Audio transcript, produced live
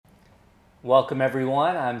Welcome,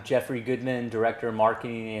 everyone. I'm Jeffrey Goodman, Director of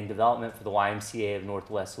Marketing and Development for the YMCA of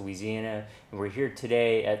Northwest Louisiana. And we're here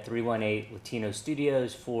today at 318 Latino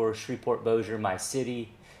Studios for Shreveport-Bossier, my city,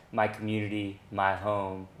 my community, my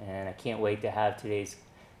home. And I can't wait to have today's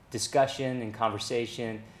discussion and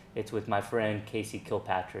conversation. It's with my friend, Casey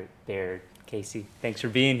Kilpatrick Baird. Casey, thanks for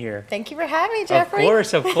being here. Thank you for having me, Jeffrey.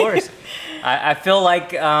 Of course. I feel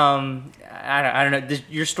like, I don't know,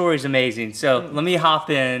 your story's amazing. So let me hop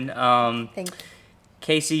in. Thank you.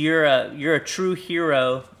 Casey, you're a true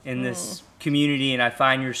hero in this community, and I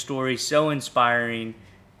find your story so inspiring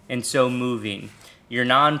and so moving. Your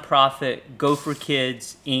nonprofit, Go for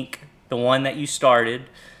Kids, Inc., the one that you started,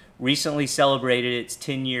 recently celebrated its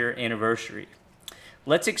 10-year anniversary.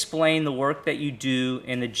 Let's explain the work that you do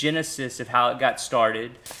and the genesis of how it got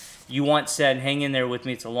started. You once said, hang in there with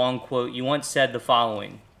me, it's a long quote, you once said the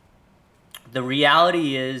following: "The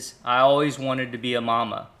reality is, I always wanted to be a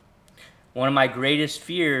mama. One of my greatest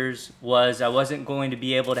fears was I wasn't going to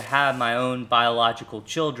be able to have my own biological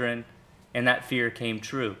children, and that fear came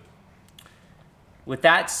true." With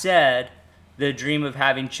that said, the dream of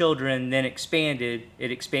having children then expanded.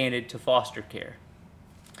 It expanded to foster care.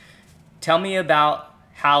 Tell me about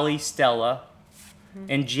Hallie-Stella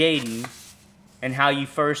and Jayden and how you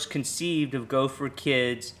first conceived of Go for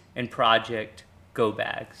Kids and Project Geaux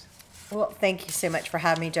Bags. Well, thank you so much for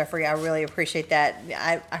having me, Jeffrey. I really appreciate that.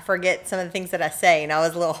 I forget some of the things that I say, and I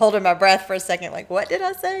was a little holding my breath for a second, like, what did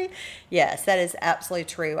I say? Yes, that is absolutely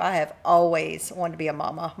true. I have always wanted to be a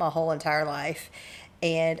mama my whole entire life,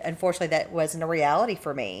 and unfortunately, that wasn't a reality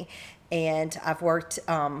for me. And I've worked,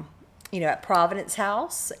 at Providence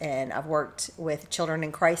House, and I've worked with children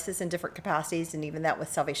in crisis in different capacities, and even that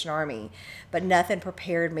with Salvation Army. But nothing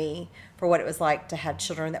prepared me for what it was like to have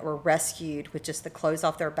children that were rescued with just the clothes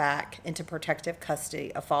off their back into protective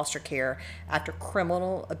custody of foster care after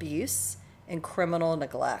criminal abuse and criminal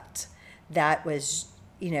neglect. That was,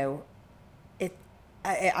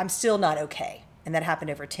 I'm still not okay. And that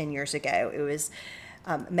happened over 10 years ago. It was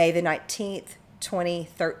May the 19th,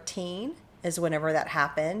 2013 is whenever that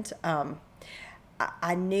happened.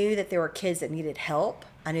 I knew that there were kids that needed help.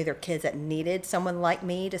 I knew there were kids that needed someone like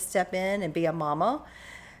me to step in and be a mama.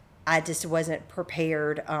 I just wasn't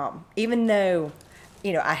prepared, even though,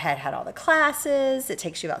 I had all the classes. It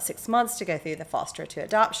takes you about 6 months to go through the foster to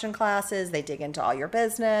adoption classes. They dig into all your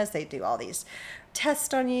business. They do all these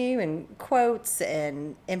tests on you and quotes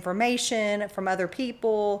and information from other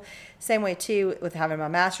people. Same way, too, with having my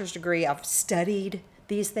master's degree. I've studied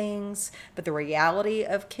these things, but the reality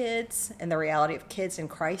of kids and the reality of kids in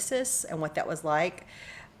crisis and what that was like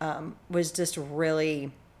was just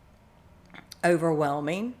really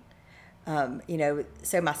overwhelming.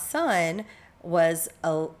 So my son was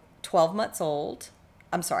 12 months old.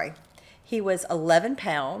 I'm sorry. He was 11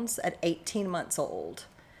 pounds at 18 months old.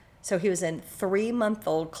 So he was in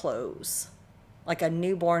 3-month-old clothes, like a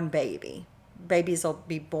newborn baby. Babies will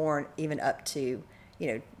be born even up to,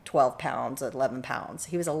 12 pounds, 11 pounds.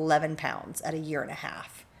 He was 11 pounds at a year and a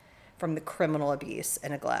half from the criminal abuse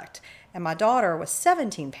and neglect. And my daughter was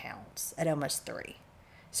 17 pounds at almost 3.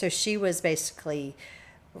 So she was basically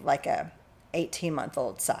like a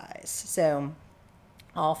 18-month-old size. So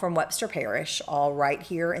all from Webster Parish, all right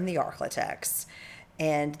here in the Arklatex.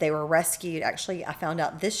 And they were rescued, actually, I found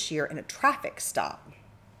out this year in a traffic stop.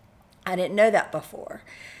 I didn't know that before.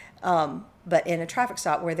 But in a traffic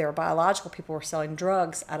stop where their biological people were selling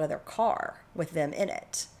drugs out of their car with them in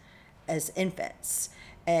it as infants.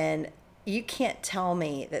 And you can't tell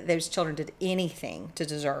me that those children did anything to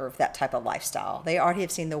deserve that type of lifestyle. They already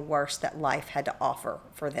have seen the worst that life had to offer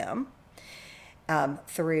for them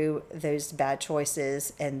through those bad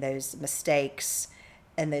choices and those mistakes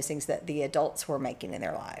and those things that the adults were making in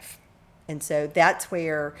their life. And so that's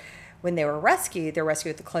where, when they were rescued, they were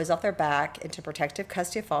rescued with the clothes off their back into protective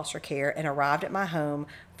custody of foster care and arrived at my home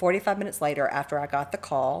 45 minutes later after I got the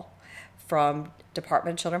call from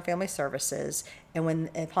Department of Children and Family Services. And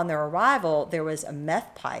upon their arrival, there was a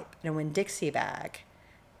meth pipe and a Winn-Dixie bag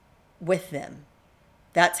with them.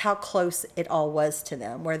 That's how close it all was to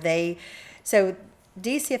them. So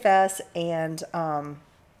DCFS and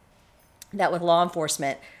that with law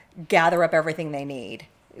enforcement gather up everything they need.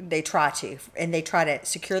 They try to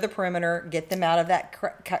secure the perimeter, get them out of that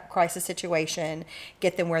crisis situation,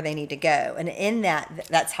 get them where they need to go. And in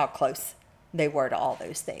that's how close they were to all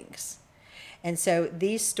those things. And so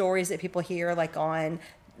these stories that people hear, like on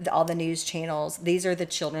all the news channels, these are the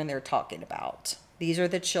children they're talking about. These are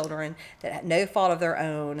the children that at no fault of their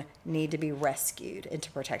own need to be rescued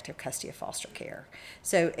into protective custody of foster care.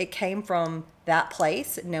 So it came from that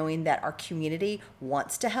place, knowing that our community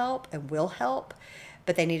wants to help and will help.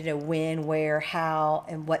 but they need to know when, where, how,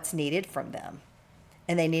 and what's needed from them.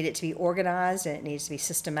 And they need it to be organized, and it needs to be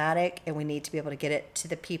systematic, and we need to be able to get it to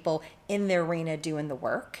the people in the arena doing the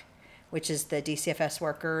work, which is the DCFS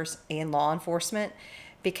workers and law enforcement,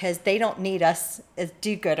 because they don't need us as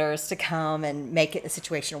do-gooders to come and make the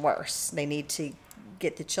situation worse. They need to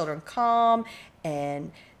get the children calm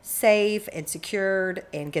and safe and secured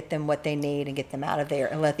and get them what they need and get them out of there,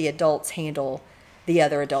 and let the adults handle the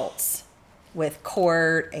other adults with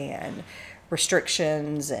court and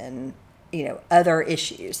restrictions and other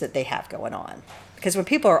issues that they have going on. Because when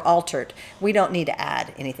people are altered, we don't need to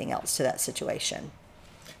add anything else to that situation.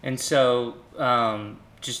 And so,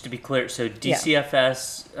 just to be clear, so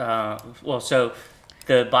DCFS, so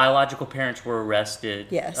the biological parents were arrested.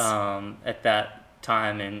 Yes. At that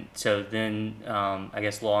time, and so then I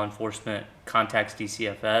guess law enforcement contacts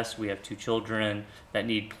DCFS. We have 2 children that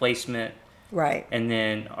need placement. Right. And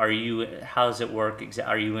then how does it work?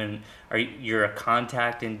 You're a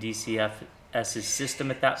contact in DCFS's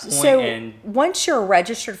system at that point? So once you're a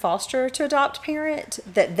registered foster to adopt parent,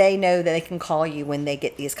 that they know that they can call you when they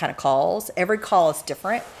get these kind of calls. Every call is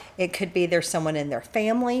different. It could be there's someone in their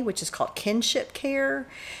family, which is called kinship care.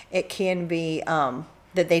 It can be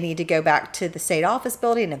that they need to go back to the state office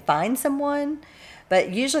building and find someone.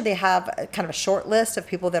 But usually they have kind of a short list of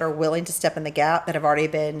people that are willing to step in the gap, that have already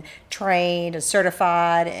been trained and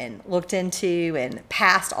certified and looked into and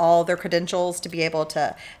passed all their credentials to be able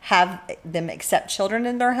to have them accept children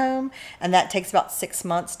in their home. And that takes about 6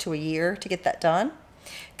 months to a year to get that done,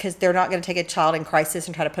 because they're not going to take a child in crisis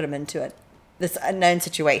and try to put them into this unknown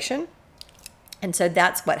situation. And so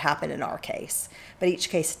that's what happened in our case. But each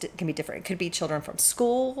case can be different. It could be children from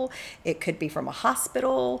school. It could be from a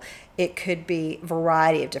hospital. It could be a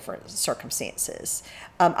variety of different circumstances.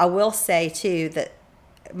 I will say, too, that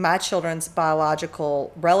my children's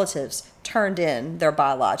biological relatives turned in their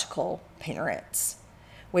biological parents,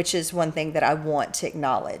 which is one thing that I want to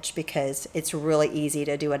acknowledge, because it's really easy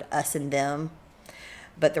to do an us and them.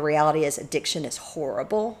 But the reality is addiction is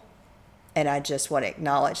horrible. And I just want to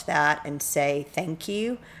acknowledge that and say thank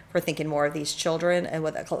you for thinking more of these children and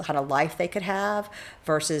what kind of life they could have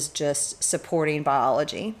versus just supporting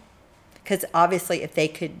biology. Because obviously if they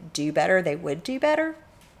could do better, they would do better.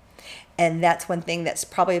 And that's one thing that's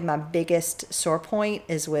probably my biggest sore point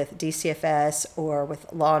is with DCFS or with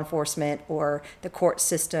law enforcement or the court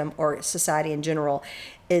system or society in general,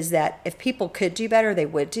 is that if people could do better, they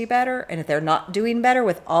would do better. And if they're not doing better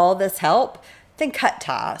with all this help, then cut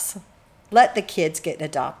ties. Let the kids get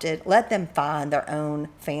adopted. Let them find their own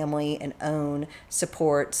family and own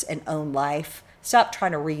supports and own life. Stop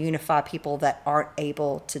trying to reunify people that aren't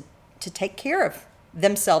able to take care of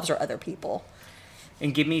themselves or other people.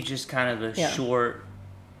 And give me just kind of a short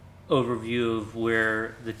overview of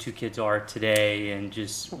where the 2 kids are today and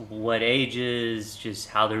just what ages, just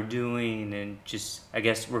how they're doing, and just, I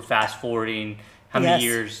guess we're fast forwarding how many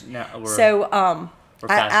years now? We're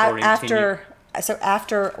fast forwarding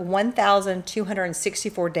after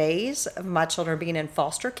 1,264 days of my children being in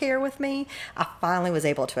foster care with me, I finally was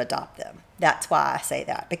able to adopt them. That's why I say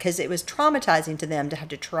that, because it was traumatizing to them to have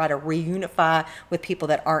to try to reunify with people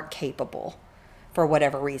that aren't capable for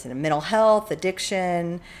whatever reason. Mental health,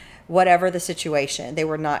 addiction, whatever the situation, they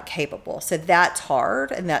were not capable. So that's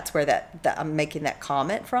hard, and that's where that I'm making that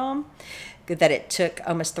comment from, that it took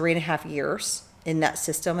almost 3.5 years in that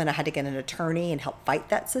system, and I had to get an attorney and help fight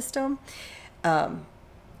that system.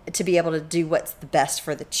 To be able to do what's the best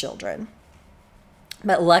for the children.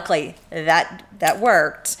 But luckily that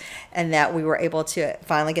worked, and that we were able to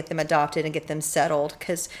finally get them adopted and get them settled,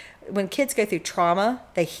 because when kids go through trauma,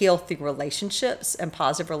 they heal through relationships and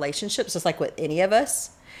positive relationships, just like with any of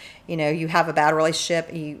us. You have a bad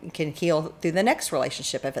relationship, you can heal through the next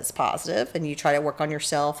relationship if it's positive, and you try to work on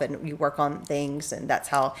yourself and you work on things, and that's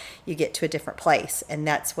how you get to a different place. And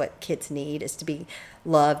that's what kids need, is to be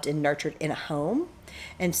loved and nurtured in a home.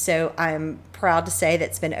 And so I'm proud to say that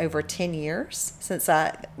it's been over 10 years since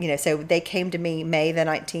so they came to me May the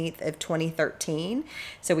 19th of 2013.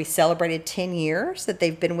 So we celebrated 10 years that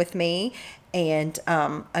they've been with me, and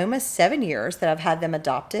almost 7 years that I've had them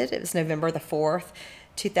adopted. It was November the 4th.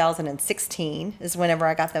 2016 is whenever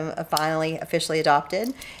I got them finally officially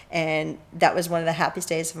adopted, and that was one of the happiest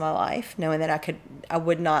days of my life, knowing that I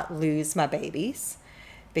would not lose my babies,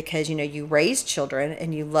 because you raise children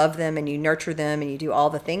and you love them and you nurture them and you do all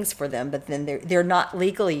the things for them, but then they're not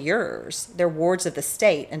legally yours. They're wards of the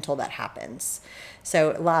state until that happens.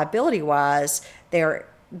 So liability wise, they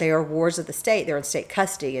are wards of the state. They're in state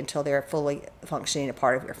custody until they're fully functioning a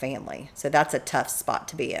part of your family. So that's a tough spot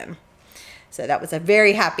to be in. So that was a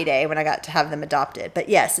very happy day when I got to have them adopted. But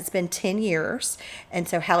yes, it's been 10 years. And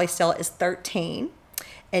so Hallie-Stella is 13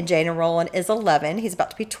 and Jayden Roland is 11. He's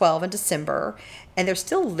about to be 12 in December. And they're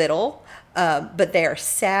still little, but they are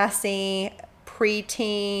sassy,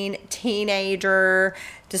 preteen, teenager,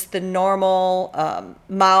 just the normal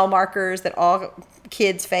mile markers that all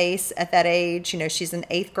kids face at that age. You know, she's in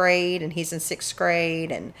 8th grade and he's in 6th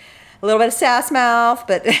grade, and a little bit of sass mouth,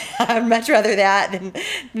 but I'd much rather that than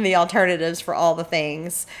the alternatives for all the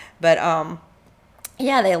things. But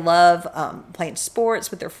yeah, they love playing sports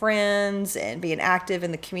with their friends and being active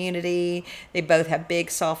in the community. They both have big,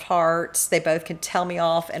 soft hearts. They both can tell me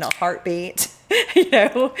off in a heartbeat, you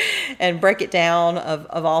know, and break it down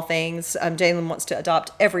of all things. Jalen wants to adopt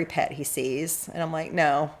every pet he sees. And I'm like,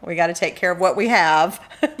 no, we got to take care of what we have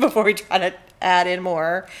before we try to add in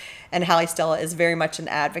more. And Hallie-Stella is very much an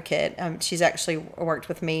advocate. She's actually worked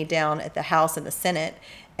with me down at the House and the Senate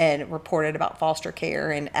and reported about foster care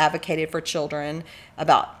and advocated for children,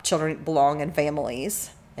 about children belong in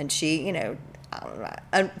families. And she, you know, I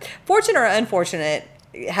don't know, fortunate or unfortunate,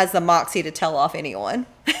 has the moxie to tell off anyone,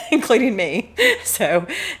 including me. So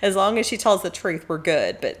as long as she tells the truth, we're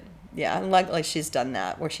good. But yeah, luckily she's done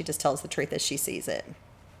that, where she just tells the truth as she sees it.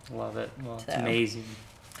 Love it. Well, it's amazing.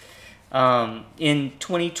 In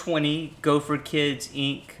 2020, Go for Kids,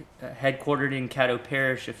 Inc., headquartered in Caddo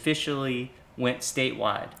Parish, officially went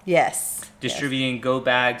statewide. Yes. Distributing Geaux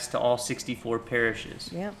Bags to all 64 parishes.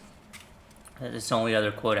 Yeah. That's the only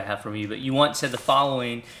other quote I have from you. But you once said the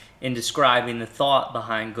following in describing the thought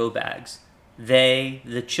behind Geaux Bags. They,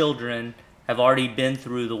 the children, have already been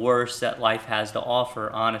through the worst that life has to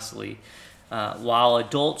offer, honestly. While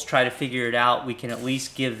adults try to figure it out, we can at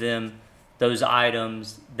least give them those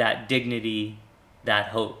items, that dignity, that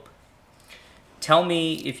hope. Tell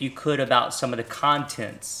me, if you could, about some of the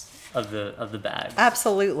contents of the bag.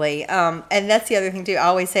 Absolutely. And that's the other thing too. I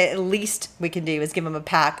always say at least we can do is give them a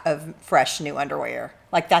pack of fresh new underwear.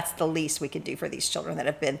 Like that's the least we can do for these children that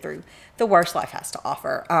have been through the worst life has to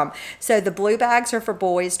offer. So the blue bags are for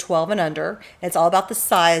boys 12 and under. It's all about the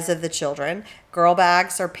size of the children. Girl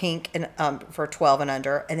bags are pink and for 12 and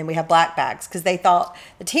under. And then we have black bags because they thought,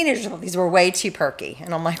 the teenagers thought these were way too perky.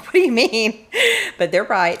 And I'm like, what do you mean? But they're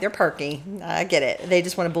right. They're perky. I get it. They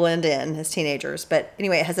just want to blend in as teenagers. But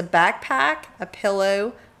anyway, it has a backpack, a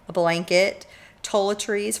pillow, a blanket,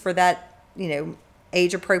 toiletries for that, you know,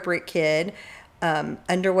 age appropriate kid.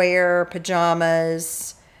 Underwear,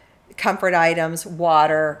 pajamas, comfort items,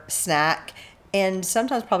 water, snack, and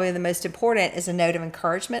sometimes probably the most important is a note of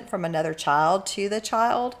encouragement from another child to the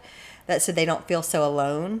child, that so they don't feel so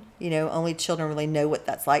alone. You know, only children really know what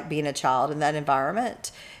that's like being a child in that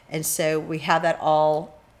environment. And so we have that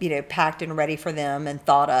all, you know, packed and ready for them and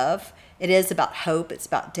thought of. It is about hope. It's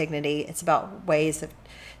about dignity. It's about ways of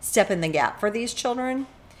stepping the gap for these children.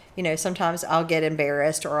 You know, sometimes I'll get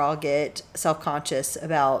embarrassed or I'll get self-conscious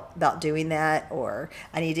about doing that, or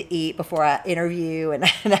I need to eat before I interview and I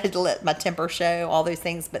had to let my temper show, all those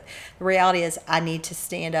things. But the reality is I need to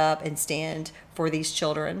stand up and stand for these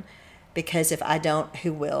children, because if I don't,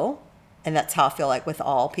 who will? And that's how I feel like with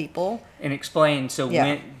all people. And explain, so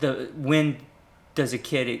Yeah. when does a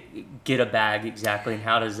kid get a bag exactly, and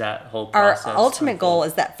how does that whole process Our ultimate unfold? goal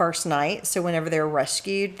is that first night. So whenever they're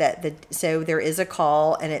rescued, so there is a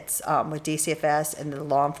call, and it's with DCFS and the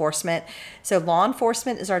law enforcement. So law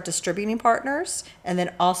enforcement is our distributing partners, and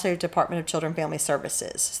then also Department of Children and Family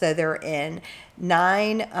Services. So they're in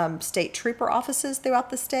 9 state trooper offices throughout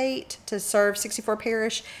the state to serve 64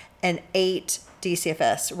 parish, and 8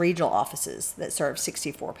 DCFS regional offices that serve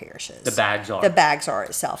 64 parishes. The bags are? The bags are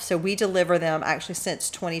itself. So we deliver them actually since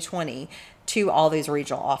 2020 to all these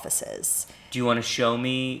regional offices. Do you want to show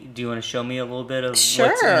me a little bit of Sure,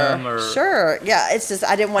 what's in them? Or? Sure. Yeah, it's just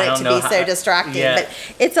I didn't want it to be so distracting. yeah. But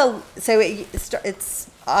it's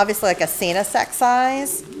obviously like a Santa sack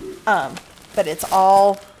size, but it's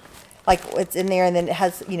all like it's in there, and then it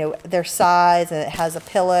has, you know, their size, and it has a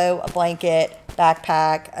pillow, a blanket,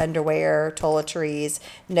 backpack, underwear, toiletries,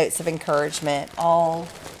 notes of encouragement, all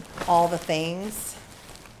the things.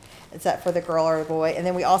 Is that for the girl or the boy? And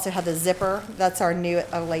then we also have the zipper. That's our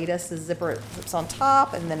latest. The zipper zips on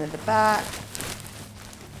top and then in the back.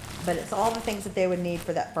 But it's all the things that they would need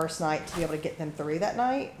for that first night to be able to get them through that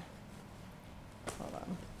night. Hold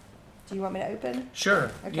on. Do you want me to open? Sure.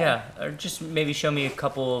 Okay. Yeah. Or just maybe show me a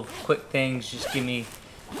couple of quick things. Just give me.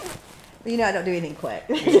 You know I don't do anything quick.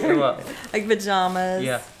 You're welcome. Like pajamas.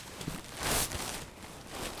 Yeah.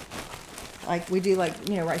 Like we do, like,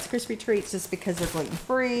 you know, Rice Krispie treats just because they're gluten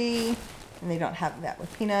free and they don't have that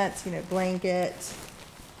with peanuts. You know, blankets.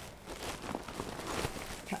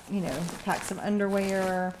 You know, pack some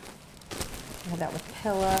underwear. I have that with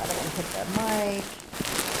Pilla. I don't want to hit the mic.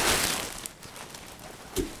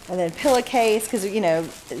 And then pillowcase, because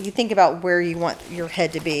you think about where you want your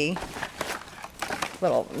head to be.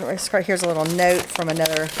 Here's a little note from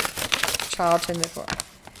another child to before.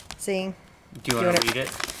 See? Do you want to read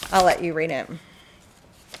it? I'll let you read it.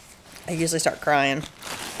 I usually start crying.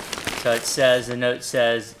 So the note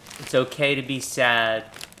says, it's okay to be sad,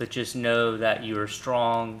 but just know that you are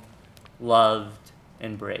strong, loved,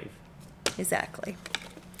 and brave. Exactly.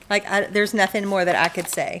 There's nothing more that I could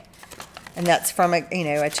say. And that's from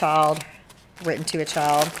a child, written to a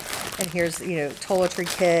child. And here's, toiletry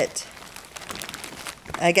kit.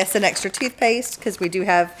 I guess an extra toothpaste, because we do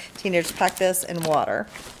have teenagers pack this, and water.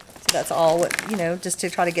 So that's all, just to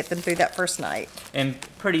try to get them through that first night. And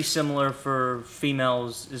pretty similar for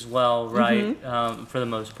females as well, right? For the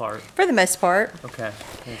most part. For the most part. Okay.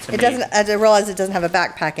 I realize it doesn't have a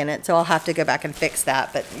backpack in it, so I'll have to go back and fix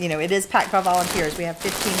that. But, it is packed by volunteers. We have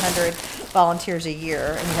 1,500 volunteers a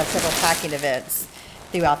year, and we have several packing events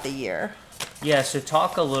throughout the year. Yeah, so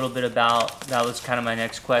talk a little bit about, that was kind of my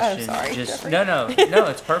next question. Oh, sorry, Jeffrey. No,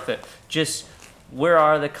 it's perfect. Just where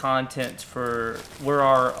are all the contents for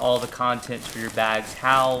your bags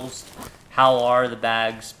housed? How are the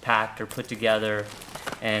bags packed or put together?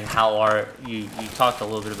 And you talked a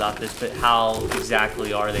little bit about this, but how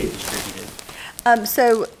exactly are they distributed?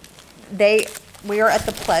 We are at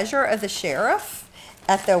the pleasure of the sheriff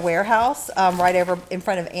at the warehouse, right over in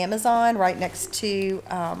front of Amazon, right next to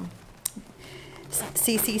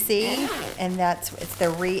CCC, and it's the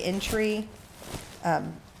re-entry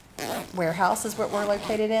warehouse is what we're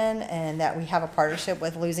located in, and that we have a partnership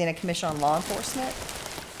with Louisiana Commission on Law Enforcement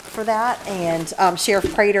for that. And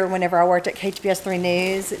Sheriff Prater, whenever I worked at KTBS 3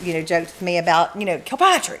 News, joked with me about,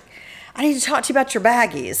 Kilpatrick, I need to talk to you about your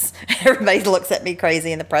baggies. Everybody looks at me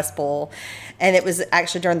crazy in the press bowl. And it was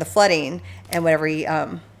actually during the flooding, and whenever he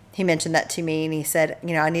mentioned that to me, and he said,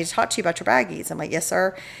 I need to talk to you about your baggies. I'm like, yes,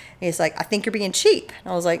 sir. And he's like, I think you're being cheap.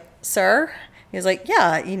 And I was like, sir? He was like,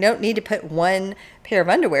 yeah, you don't need to put one pair of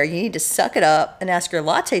underwear. You need to suck it up and ask your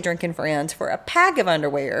latte drinking friends for a pack of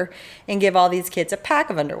underwear and give all these kids a pack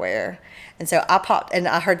of underwear. And so I popped, and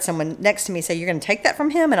I heard someone next to me say, you're going to take that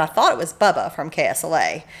from him? And I thought it was Bubba from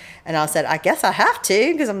KSLA. And I said, I guess I have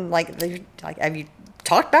to, because I'm like, have you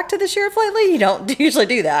talked back to the sheriff lately? You don't usually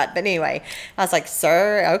do that. But anyway, I was like,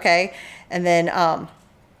 sir, okay. And then,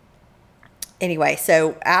 anyway,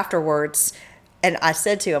 so afterwards, and I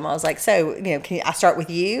said to him, I was like, so, can I start with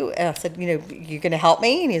you? And I said, you're going to help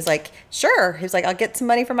me? And he's like, sure. He was like, I'll get some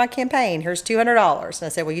money for my campaign. Here's $200. And I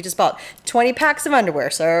said, well, you just bought 20 packs of underwear,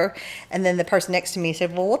 sir. And then the person next to me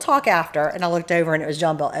said, well, we'll talk after. And I looked over, and it was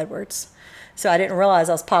John Bell Edwards. So I didn't realize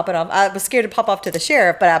I was popping off. I was scared to pop off to the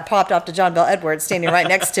sheriff, but I popped off to John Bell Edwards standing right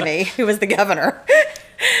next to me, who was the governor,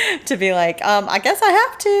 to be like, I guess I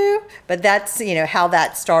have to. But that's, how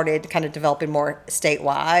that started kind of developing more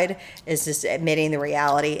statewide, is just admitting the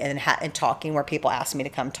reality and talking where people ask me to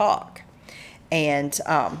come talk. And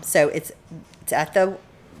so it's at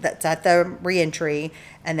the reentry,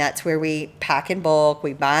 and that's where we pack in bulk,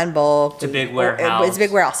 we buy in bulk. It's a big warehouse. It's a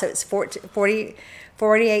big warehouse. So it's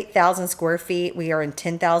 48,000 square feet. We are in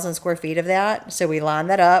 10,000 square feet of that. So we line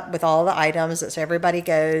that up with all the items. So everybody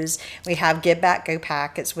goes. We have Give Back, Go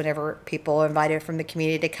Pack. It's whenever people are invited from the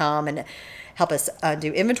community to come and help us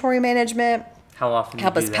do inventory management. How often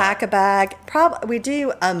help us pack a bag. We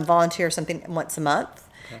do volunteer something once a month,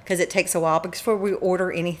 because it takes a while. Because before we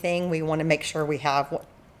order anything, we want to make sure we have what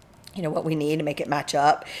we need to make it match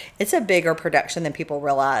up. It's a bigger production than people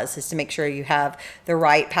realize, is to make sure you have the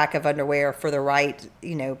right pack of underwear for the right,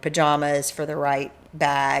 pajamas, for the right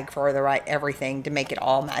bag, for the right everything, to make it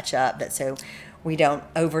all match up. But so we don't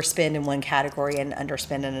overspend in one category and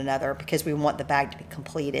underspend in another, because we want the bag to be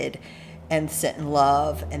completed and sent in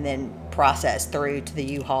love, and then processed through to the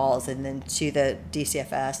U-Hauls, and then to the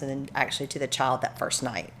DCFS, and then actually to the child that first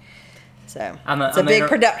night. So it's a big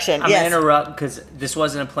production. I'm going to interrupt, because this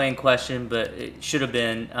wasn't a plain question, but it should have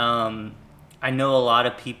been. I know a lot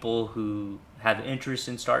of people who have interest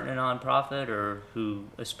in starting a nonprofit, or who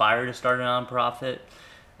aspire to start a nonprofit.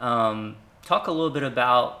 Talk a little bit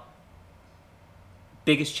about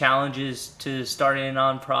biggest challenges to starting a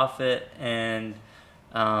nonprofit, and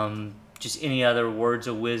just any other words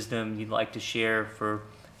of wisdom you'd like to share for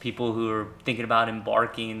people who are thinking about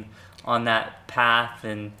embarking on that path.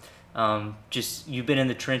 And just, you've been in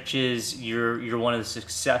the trenches. You're one of the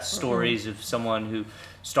success stories of someone who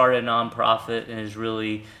started a nonprofit and has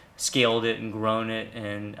really scaled it and grown it,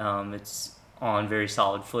 and it's on very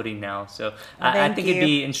solid footing now. So I think it'd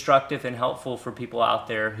be instructive and helpful for people out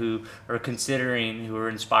there who are considering, who are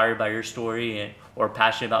inspired by your story and or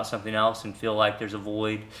passionate about something else and feel like there's a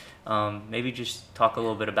void. Maybe just talk a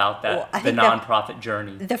little bit about that, the nonprofit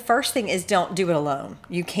journey. The first thing is don't do it alone.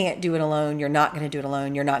 You can't do it alone. You're not going to do it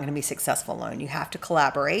alone. You're not going to be successful alone. You have to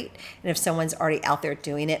collaborate. And if someone's already out there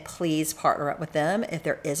doing it, please partner up with them. If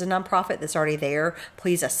there is a nonprofit that's already there,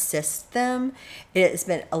 please assist them. It's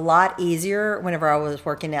been a lot easier whenever I was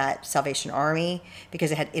working at Salvation Army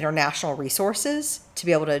because it had international resources to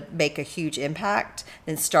be able to make a huge impact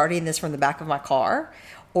than starting this from the back of my car.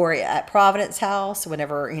 Or at Providence House,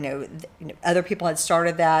 whenever, other people had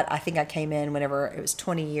started that. I think I came in whenever it was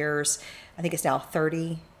 20 years. I think it's now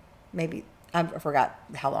 30, maybe. I forgot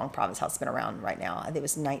how long Providence House has been around right now. I think it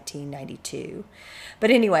was 1992. But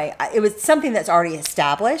anyway, it was something that's already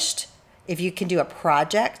established. If you can do a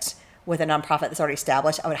project with a nonprofit that's already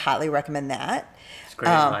established, I would highly recommend that. It's great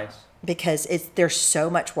advice. Because there's so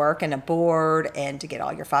much work and a board and to get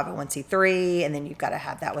all your 501c3, and then you've got to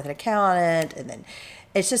have that with an accountant, and then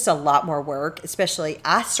it's just a lot more work. Especially,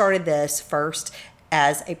 I started this first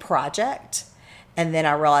as a project, and then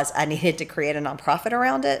I realized I needed to create a nonprofit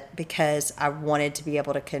around it because I wanted to be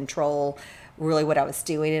able to control really what I was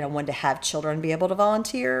doing, and I wanted to have children be able to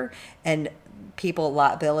volunteer, and people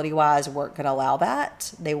liability wise weren't going to allow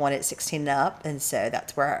that. They wanted 16 and up, and so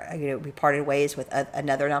that's where we parted ways with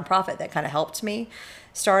another nonprofit that kind of helped me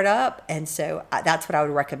start up. And so that's what I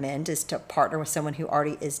would recommend, is to partner with someone who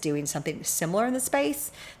already is doing something similar in the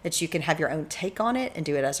space, that you can have your own take on it and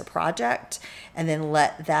do it as a project, and then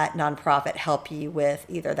let that nonprofit help you with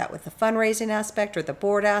either that with the fundraising aspect or the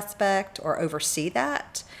board aspect, or oversee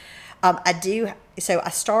that. I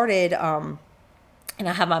started and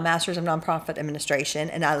I have my master's in nonprofit administration,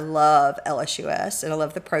 and I love LSUS, and I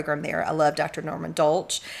love the program there. I love Dr. Norman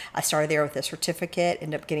Dolch. I started there with a certificate,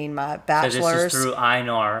 ended up getting my bachelor's. So this is through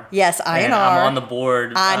INR. Yes, INR. And I'm on the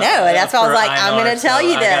board. I know, and that's why I was like, INR, I'm going to tell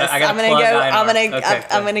you this. I'm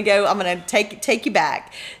going to take you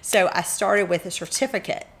back. So I started with a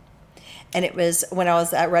certificate. And it was when I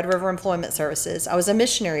was at Red River Employment Services. I was a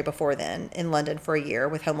missionary before then in London for a year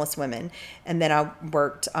with homeless women. And then I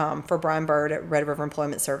worked for Brian Bird at Red River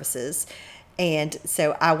Employment Services. And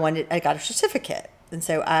so I got a certificate. And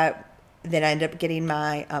so then I ended up getting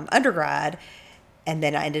my undergrad. And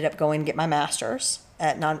then I ended up going to get my master's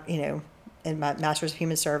in my master's of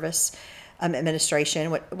human service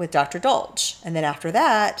administration with Dr. Dolch. And then after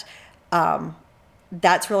that,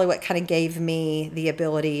 that's really what kind of gave me the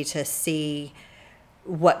ability to see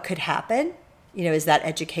what could happen, is that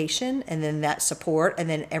education, and then that support, and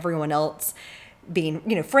then everyone else being,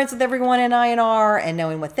 friends with everyone in INR and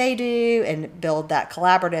knowing what they do, and build that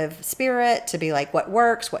collaborative spirit to be like, what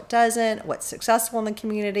works, what doesn't, what's successful in the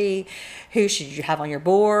community, who should you have on your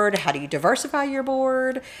board, how do you diversify your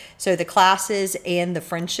board. So the classes and the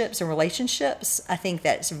friendships and relationships, I think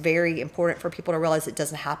that's very important for people to realize it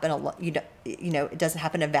doesn't happen it doesn't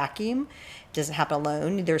happen in a vacuum. It doesn't happen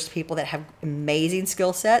alone. There's people that have amazing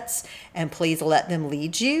skill sets, and please let them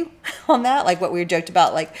lead you on that. Like what we joked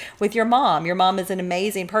about, like with your mom. Your mom is an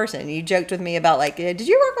amazing person. You joked with me about like, did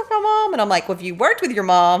you work with my mom? And I'm like, well, if you worked with your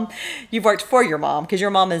mom, you've worked for your mom, because your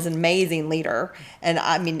mom is an amazing leader. And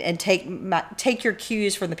I mean, and take your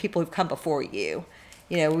cues from the people who've come before you.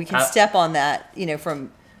 We can step on that,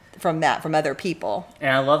 from other people. And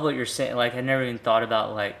I love what you're saying. Like, I never even thought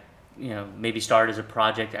about like, maybe start as a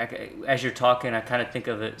project. As you're talking, I kind of think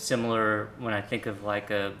of it similar when I think of like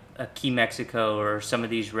a Key Mexico, or some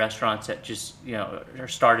of these restaurants that just, are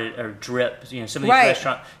started, or drip, some of these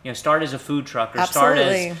restaurants, start as a food truck, or Absolutely.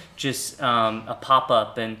 Start as just a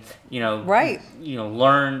pop-up, and, Right.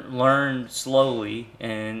 Learn slowly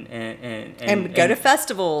and go to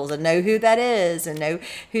festivals and know who that is, and know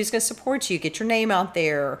who's going to support you, get your name out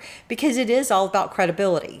there, because it is all about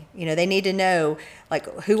credibility. They need to know, like,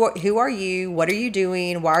 who are you, what are you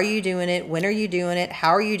doing, why are you doing it, when are you doing it, how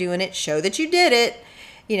are you doing it, show that you did it.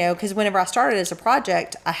 Because whenever I started as a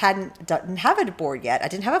project, I didn't have a board yet. I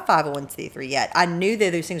didn't have a 501c3 yet. I knew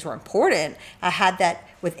that those things were important. I had that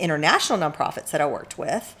with international nonprofits that I worked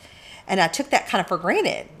with, and I took that kind of for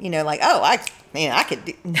granted. Like, oh, I could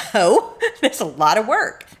do. No, there's a lot of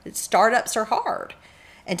work. Startups are hard,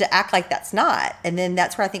 and to act like that's not. And then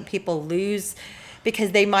that's where I think people lose,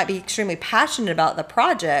 because they might be extremely passionate about the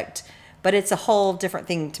project, but it's a whole different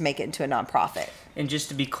thing to make it into a nonprofit. And just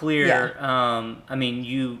to be clear,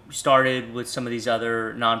 you started with some of these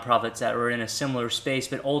other nonprofits that were in a similar space,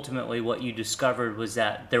 but ultimately what you discovered was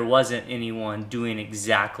that there wasn't anyone doing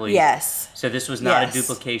exactly. Yes. So this was not a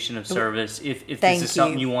duplication of service. If this is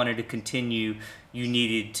something you wanted to continue, you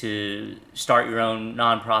needed to start your own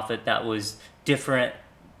nonprofit that was different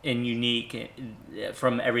and unique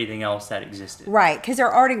from everything else that existed. Right, because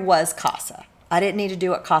there already was CASA. I didn't need to do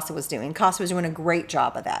what Casa was doing. Casa was doing a great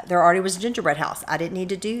job of that. There already was a gingerbread house. I didn't need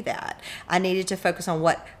to do that. I needed to focus on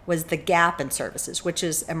what was the gap in services, which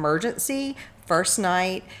is emergency, first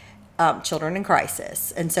night, children in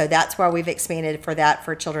crisis. And so that's why we've expanded for that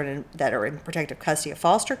for children that are in protective custody of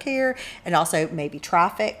foster care, and also maybe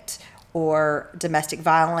trafficked or domestic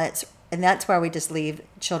violence. And that's why we just leave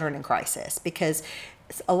children in crisis, because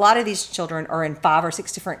a lot of these children are in 5 or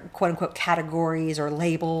 6 different quote unquote categories or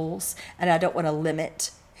labels. And I don't want to limit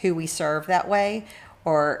who we serve that way,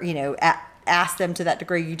 or, ask them to that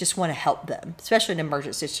degree. You just want to help them, especially in an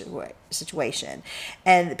emergency situation.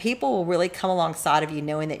 And people will really come alongside of you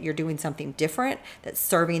knowing that you're doing something different, that's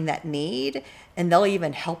serving that need, and they'll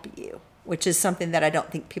even help you, which is something that I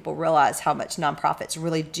don't think people realize, how much nonprofits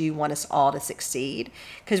really do want us all to succeed,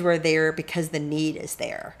 because we're there because the need is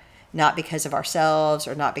there, not because of ourselves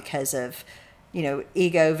or not because of,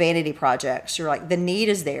 ego vanity projects. You're like, the need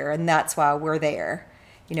is there, and that's why we're there.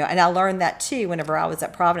 And I learned that too whenever I was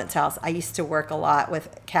at Providence House. I used to work a lot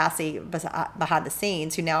with Cassie behind the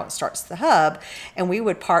scenes, who now starts the hub, and we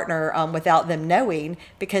would partner without them knowing,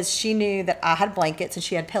 because she knew that I had blankets and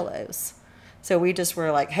she had pillows. So we just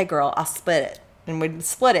were like, hey girl, I'll split it. And we'd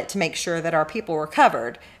split it to make sure that our people were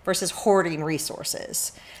covered versus hoarding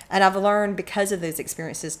resources. And I've learned, because of those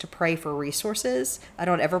experiences, to pray for resources. I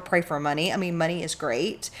don't ever pray for money. I mean, money is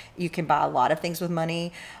great. You can buy a lot of things with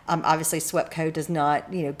money. Obviously, SWEPCO does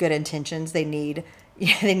not, good intentions. They need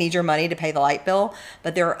your money to pay the light bill.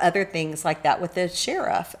 But there are other things like that with the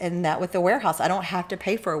sheriff, and that with the warehouse. I don't have to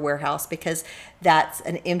pay for a warehouse, because that's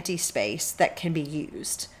an empty space that can be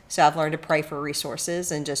used. So I've learned to pray for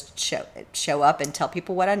resources and just show up and tell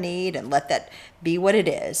people what I need, and let that be what it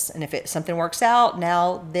is. And if something works out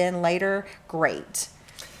now, then later, great.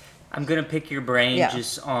 I'm going to pick your brain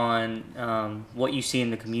just on what you see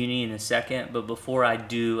in the community in a second. But before I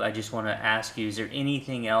do, I just want to ask you, is there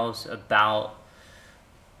anything else about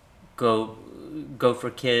Go for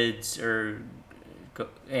Kids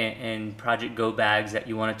and Project Geaux Bags that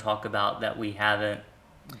you want to talk about that we haven't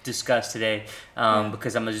discussed today?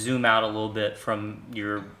 Because I'm going to zoom out a little bit from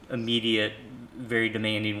your immediate, very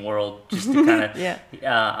demanding world, just to kind of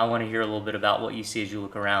I want to hear a little bit about what you see as you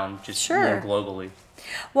look around, just more globally.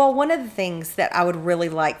 Well, one of the things that I would really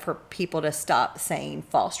like for people to stop saying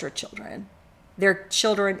foster children. They're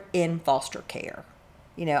children in foster care.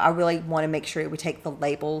 I really want to make sure we take the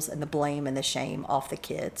labels and the blame and the shame off the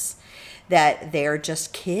kids, that they're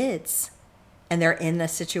just kids. And they're in a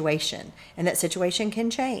situation, and that situation can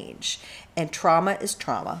change. And trauma is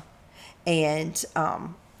trauma, and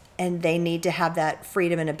they need to have that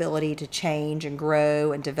freedom and ability to change and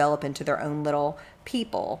grow and develop into their own little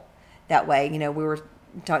people. That way, we were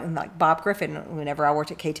talking like Bob Griffin. Whenever I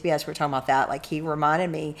worked at KTBS, we were talking about that. Like, he reminded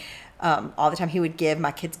me all the time. He would give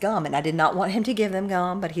my kids gum, and I did not want him to give them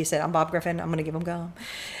gum, but he said, "I'm Bob Griffin. I'm going to give them gum."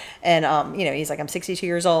 And, he's like, "I'm 62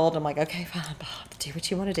 years old." I'm like, "Okay, fine, Bob, do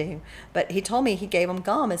what you want to do." But he told me he gave him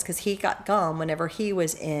gum is because he got gum whenever he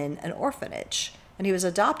was in an orphanage. And he was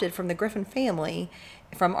adopted from the Griffin family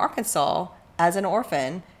from Arkansas as an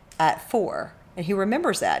orphan at 4. And he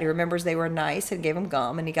remembers that. He remembers they were nice and gave him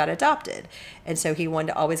gum, and he got adopted. And so he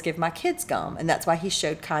wanted to always give my kids gum. And that's why he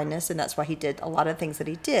showed kindness, and that's why he did a lot of things that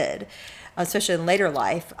he did, especially in later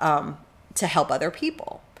life, to help other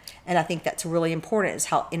people. And I think that's really important, is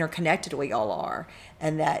how interconnected we all are.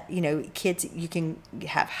 And that, kids, you can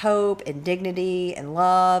have hope and dignity and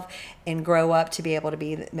love and grow up to be able to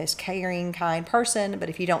be the most caring, kind person. But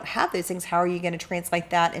if you don't have those things, how are you going to translate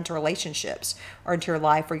that into relationships or into your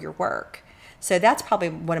life or your work? So that's probably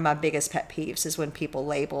one of my biggest pet peeves, is when people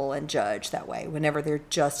label and judge that way, whenever they're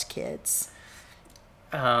just kids.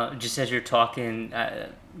 Just as you're talking,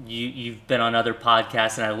 you've been on other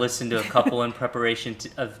podcasts, and I listened to a couple in preparation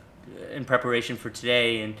for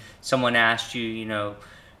today, and someone asked you,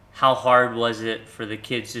 how hard was it for the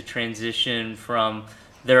kids to transition from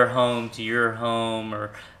their home to your home,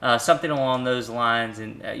 or something along those lines,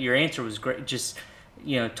 and your answer was great. Just,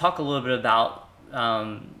 talk a little bit about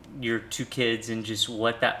your 2 kids and just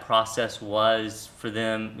what that process was for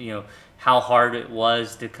them, how hard it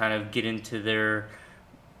was to kind of get into their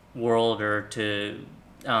world, or to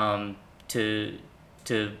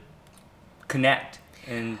connect.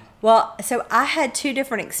 And well, so I had 2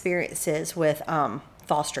 different experiences with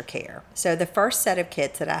foster care. So the first set of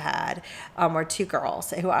kids that I had were 2 girls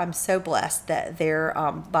who I'm so blessed that their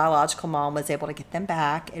biological mom was able to get them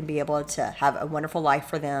back and be able to have a wonderful life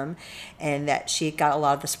for them, and that she got a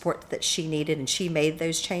lot of the support that she needed, and she made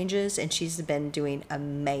those changes, and she's been doing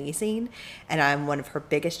amazing, and I'm one of her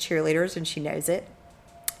biggest cheerleaders, and she knows it.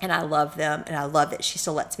 And I love them, and I love that she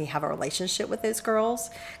still lets me have a relationship with those girls,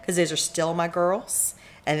 because those are still my girls.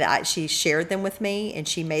 And she shared them with me, and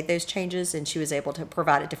she made those changes, and she was able to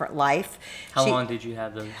provide a different life. How long did you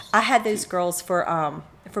have those? I had those girls for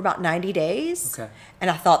about 90 days. Okay. And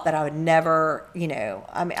I thought that I would never,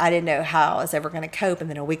 I didn't know how I was ever going to cope. And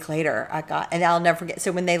then a week later and I'll never forget.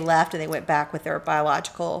 So when they left and they went back with their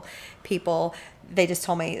biological people, they just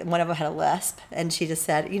told me, one of them had a lisp, and she just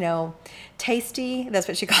said, Tasty, that's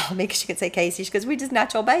what she called me, because she could say Casey. She goes, we just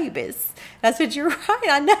natural babies. And I said, you're right.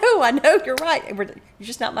 I know, you're right. You're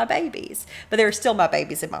just not my babies. But they were still my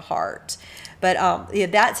babies in my heart. But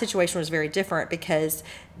that situation was very different because,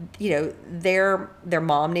 their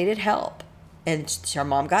mom needed help. And her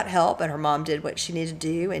mom got help, and her mom did what she needed to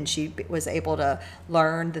do, and she was able to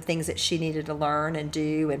learn the things that she needed to learn and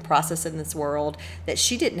do and process in this world, that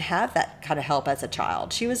she didn't have that kind of help as a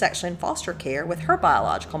child. She was actually in foster care with her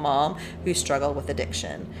biological mom, who struggled with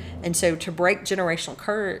addiction. And so to break generational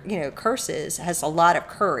curses has a lot of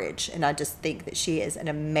courage, and I just think that she is an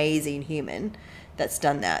amazing human that's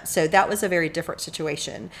done that. So that was a very different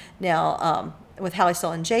situation. Now, with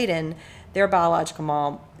Hallie-Stella and Jayden, their biological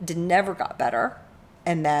mom never got better,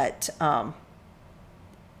 and that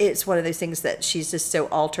it's one of those things that she's just so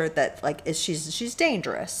altered that she's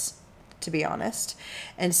dangerous, to be honest.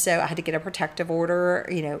 And so I had to get a protective order,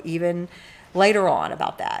 even later on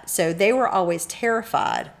about that. So they were always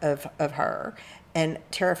terrified of her, and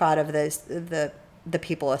terrified of the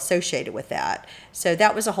people associated with that. So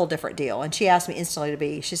that was a whole different deal. And she asked me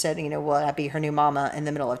instantly she said, will I be her new mama in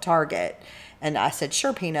the middle of Target? And I said,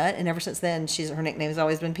 sure, Peanut. And ever since then, her nickname has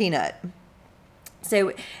always been Peanut.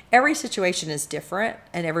 So every situation is different,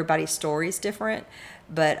 and everybody's story is different.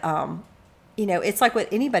 But, it's like what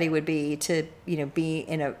anybody would be to, be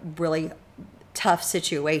in a really tough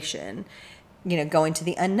situation, going to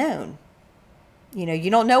the unknown.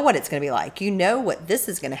 You don't know what it's going to be like. You know what this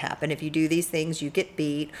is going to happen. If you do these things, you get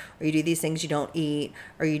beat, or you do these things, you don't eat,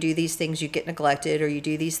 or you do these things, you get neglected, or you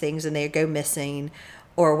do these things and they go missing,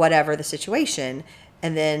 or whatever the situation.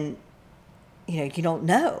 And then, you don't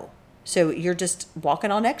know. So you're just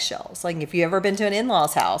walking on eggshells. Like if you've ever been to an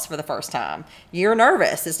in-law's house for the first time, you're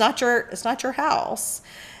nervous. It's not your house.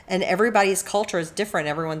 And everybody's culture is different,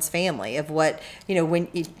 everyone's family, of what,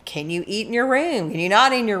 can you eat in your room? Can you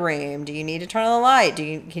not in your room? Do you need to turn on the light?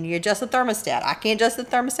 Can you adjust the thermostat? I can't adjust the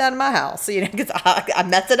thermostat in my house, because I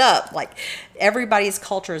mess it up. Like everybody's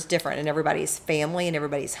culture is different, and everybody's family and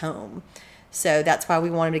everybody's home. So that's why we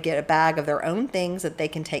want them to get a bag of their own things that they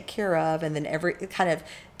can take care of, and then kind of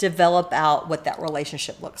develop out what that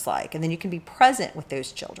relationship looks like. And then you can be present with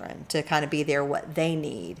those children to kind of be there what they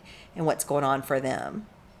need and what's going on for them.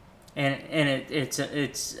 And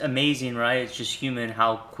it's amazing, right? It's just human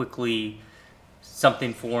how quickly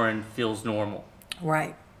something foreign feels normal.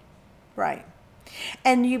 Right.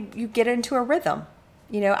 And you get into a rhythm.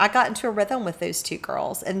 I got into a rhythm with those two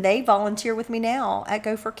girls, and they volunteer with me now at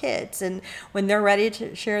Go for Kids. And when they're ready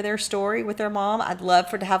to share their story with their mom, I'd love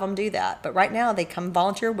to have them do that. But right now, they come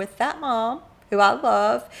volunteer with that mom, who I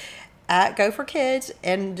love, at Go for Kids,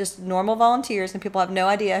 and just normal volunteers, and people have no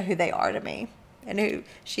idea who they are to me and who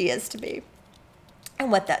she is to me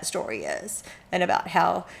and what that story is, and about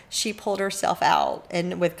how she pulled herself out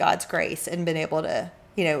and with God's grace and been able to,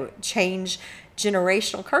 change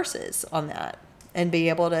generational curses on that. And be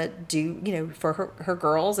able to do, for her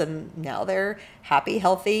girls, and now they're happy,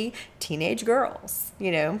 healthy teenage girls,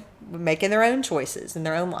 making their own choices in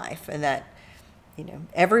their own life. And that,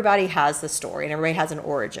 everybody has the story, and everybody has an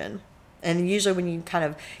origin. And usually when you kind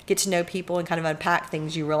of get to know people and kind of unpack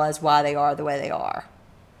things, you realize why they are the way they are.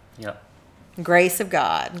 Yep. Grace of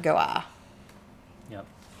God, go I. Yep.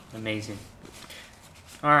 Amazing.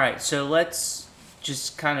 All right, so let's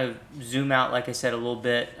just kind of zoom out, like I said, a little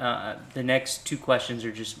bit. The next two questions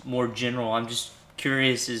are just more general. I'm just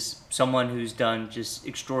curious, as someone who's done just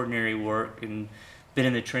extraordinary work and been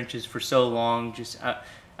in the trenches for so long,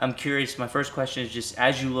 I'm curious. My first question is just,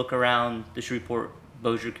 as you look around the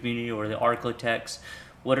Shreveport-Bossier community or the Arklatex,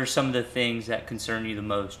 what are some of the things that concern you the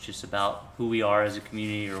most, just about who we are as a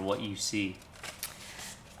community or what you see?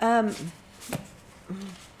 I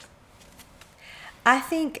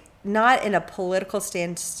think not in a political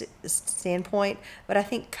standpoint, but I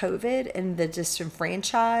think COVID and the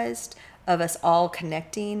disenfranchised of us all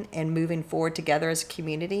connecting and moving forward together as a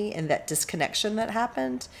community, and that disconnection that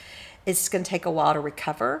happened, it's going to take a while to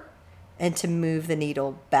recover and to move the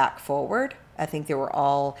needle back forward. I think they were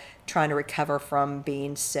all trying to recover from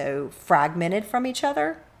being so fragmented from each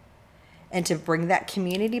other, and to bring that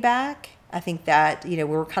community back. I think that, we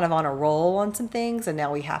were kind of on a roll on some things, and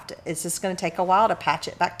now it's just going to take a while to patch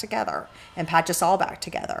it back together and patch us all back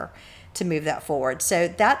together to move that forward. So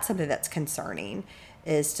that's something that's concerning,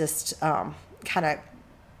 is just kind of,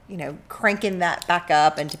 cranking that back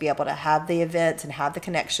up, and to be able to have the events and have the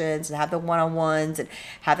connections and have the one-on-ones and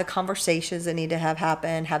have the conversations that need to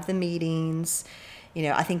happen, have the meetings.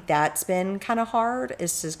 I think that's been kind of hard.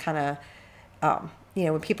 It's just kind of,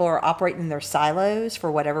 when people are operating in their silos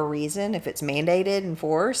for whatever reason, if it's mandated and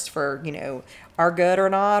forced for, our good or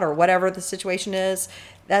not, or whatever the situation is,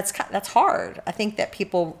 that's hard. I think that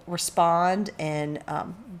people respond and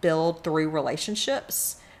build through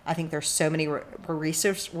relationships. I think there's so many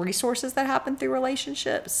resources that happen through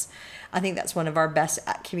relationships. I think that's one of our best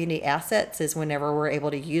community assets, is whenever we're able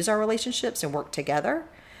to use our relationships and work together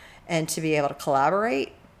and to be able to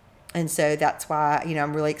collaborate. And so that's why,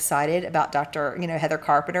 I'm really excited about Dr. Heather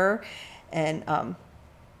Carpenter and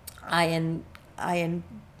INR.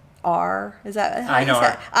 Is that how you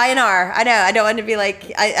say it? INR. I know. I don't want to be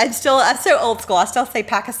like, I'm so old school. I still say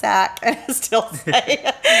Pack-a-Sack, and I still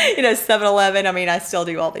say, 7-Eleven. I mean, I still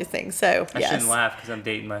do all these things. So, I shouldn't laugh because I'm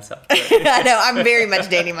dating myself. I know. I'm very much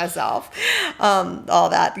dating myself. All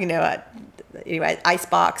that, anyway,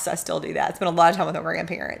 icebox, I still do that. It's been a lot of time with my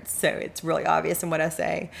grandparents, so it's really obvious in what I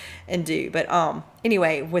say and do. But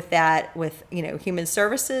anyway, with that, with human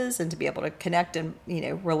services, and to be able to connect and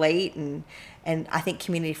relate, and I think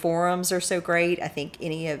community forums are so great. I think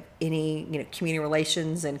any community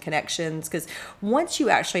relations and connections, because once you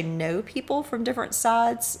actually know people from different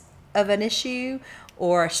sides of an issue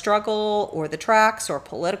or a struggle or the tracks or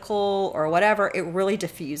political or whatever, it really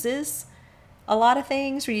diffuses a lot of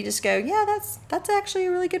things, where you just go, yeah, that's actually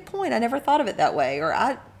a really good point. I never thought of it that way, or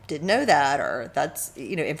I didn't know that, or that's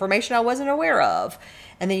information I wasn't aware of.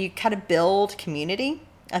 And then you kind of build community.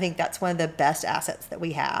 I think that's one of the best assets that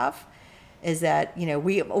we have, is that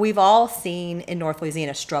we've all seen in North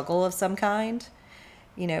Louisiana struggle of some kind.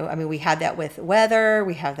 We had that with weather,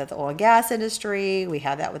 we have that with the oil and gas industry, we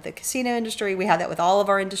have that with the casino industry, we have that with all of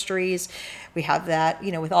our industries, we have that,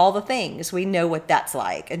 with all the things. We know what that's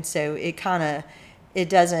like. And so it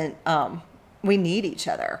doesn't, we need each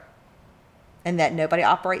other, and that nobody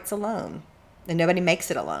operates alone and nobody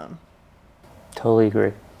makes it alone. Totally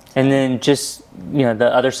agree. And then just,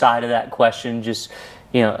 the other side of that question, just,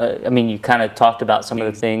 you kind of talked about some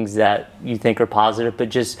of the things that you think are positive, but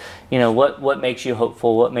just, what makes you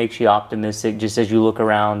hopeful? What makes you optimistic, just as you look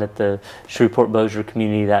around at the Shreveport-Bossier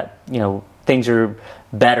community, that, things are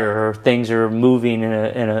better, or things are moving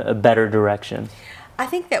in a better direction? I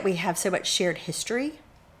think that we have so much shared history.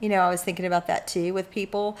 I was thinking about that too with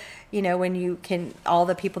people, when all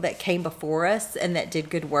the people that came before us and that did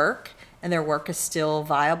good work, and their work is still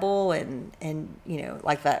viable, and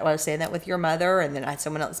like that, I was saying that with your mother, and then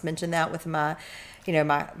someone else mentioned that with my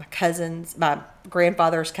cousins, my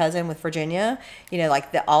grandfather's cousin with Virginia,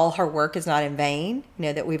 like that all her work is not in vain,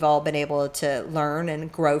 that we've all been able to learn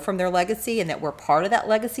and grow from their legacy, and that we're part of that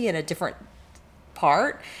legacy in a different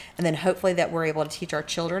part, and then hopefully that we're able to teach our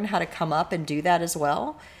children how to come up and do that as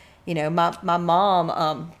well. My mom,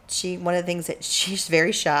 one of the things that she's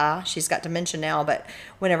very shy, she's got dementia now, but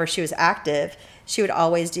whenever she was active, she would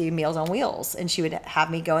always do Meals on Wheels, and she would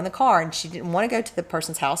have me go in the car, and she didn't want to go to the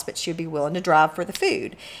person's house, but she would be willing to drive for the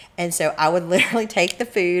food. And so I would literally take the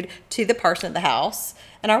food to the person at the house,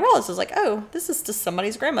 and I realized, I was like, oh, this is just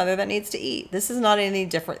somebody's grandmother that needs to eat. This is not any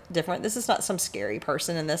different. This is not some scary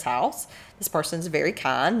person in this house. This person's very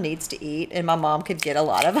kind, needs to eat, and my mom could get a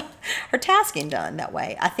lot of her tasking done that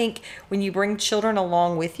way. I think when you bring children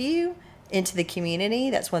along with you into the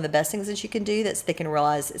community, that's one of the best things that you can do, that's they can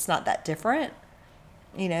realize it's not that different.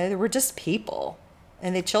 We're just people,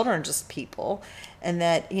 and the children are just people, and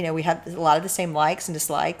that, we have a lot of the same likes and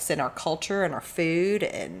dislikes in our culture and our food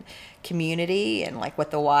and community, and like what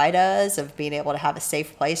the Y does of being able to have a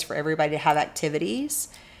safe place for everybody to have activities,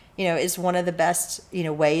 is one of the best,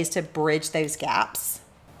 ways to bridge those gaps.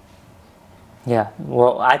 Yeah,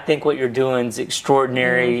 well, I think what you're doing is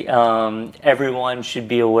extraordinary. Everyone should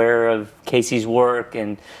be aware of Casey's work,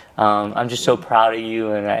 and I'm just so proud of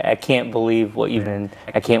you, and I can't believe what you've done.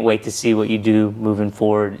 I can't wait to see what you do moving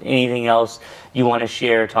forward. Anything else you want to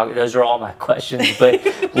share? Those are all my questions, but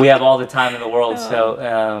we have all the time in the world,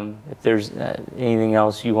 so if there's anything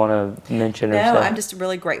else you want to mention or say. No, I'm just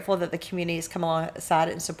really grateful that the community has come alongside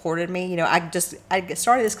it and supported me. I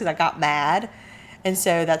started this because I got mad. And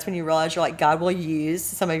so that's when you realize you're like, God will use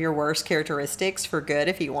some of your worst characteristics for good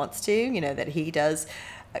if he wants to, that he does,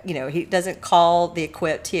 he doesn't call the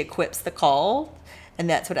equipped, he equips the called. And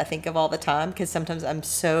that's what I think of all the time, because sometimes I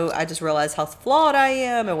just realize how flawed I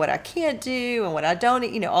am and what I can't do and what I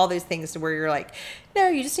don't, all those things where you're like, no,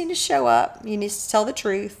 you just need to show up. You need to tell the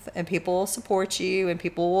truth, and people will support you, and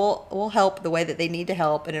people will help the way that they need to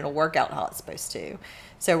help, and it'll work out how it's supposed to.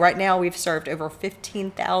 So right now we've served over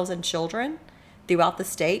 15,000 children throughout the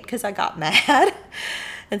state because I got mad.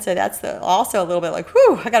 And so that's also a little bit like,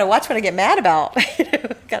 whew, I got to watch what I get mad about.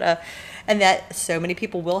 And that so many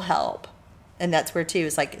people will help. And that's where, too,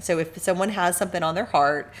 it's like, so if someone has something on their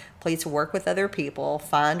heart, please work with other people,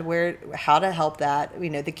 find how to help that.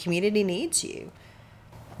 The community needs you.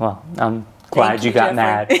 Well, I'm glad you got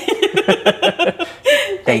mad.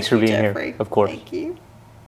 Thanks for being Jeffrey. here, of course. Thank you.